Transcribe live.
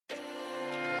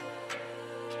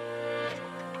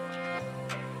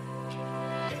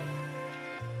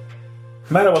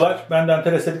Merhabalar, ben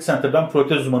Dental Estetik Center'dan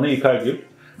protez uzmanı İlkay.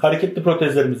 Hareketli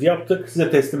protezlerimizi yaptık,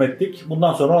 size teslim ettik.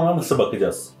 Bundan sonra ona nasıl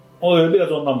bakacağız?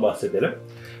 Biraz ondan bahsedelim.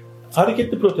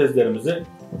 Hareketli protezlerimizi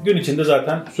gün içinde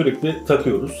zaten sürekli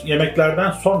takıyoruz.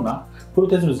 Yemeklerden sonra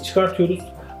protezimizi çıkartıyoruz,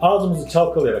 ağzımızı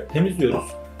çalkalayarak temizliyoruz.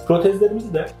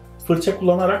 Protezlerimizi de fırça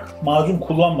kullanarak, macun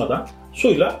kullanmadan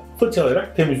suyla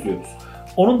fırçalayarak temizliyoruz.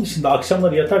 Onun dışında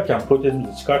akşamları yatarken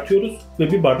protezimizi çıkartıyoruz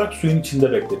ve bir bardak suyun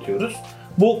içinde bekletiyoruz.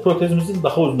 Bu protezimizin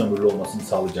daha uzun ömürlü olmasını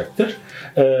sağlayacaktır.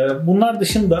 Bunlar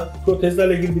dışında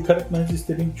protezlerle ilgili dikkat etmenizi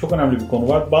istediğim çok önemli bir konu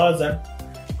var. Bazen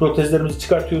protezlerimizi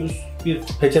çıkartıyoruz, bir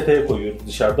peçeteye koyuyoruz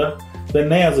dışarıda ve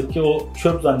ne yazık ki o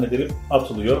çöp zannedilip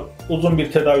atılıyor. Uzun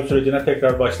bir tedavi sürecine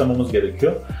tekrar başlamamız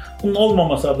gerekiyor. Bunun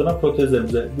olmaması adına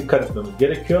protezlerimize dikkat etmemiz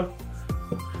gerekiyor.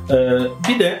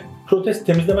 Bir de protez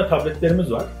temizleme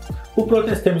tabletlerimiz var. Bu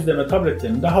protez temizleme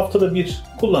tabletlerini de haftada bir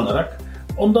kullanarak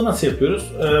onda nasıl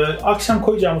yapıyoruz? Akşam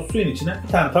koyacağımız suyun içine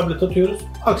bir tane tablet atıyoruz.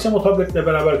 Akşam o tabletle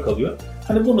beraber kalıyor.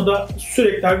 Hani bunu da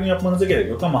sürekli her gün yapmanıza gerek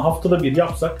yok ama haftada bir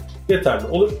yapsak yeterli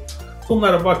olur.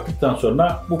 Bunlara baktıktan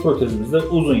sonra bu protezimizi de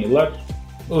uzun yıllar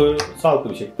sağlıklı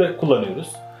bir şekilde kullanıyoruz.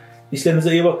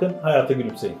 İşlerinize iyi bakın, hayata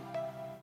gülümseyin.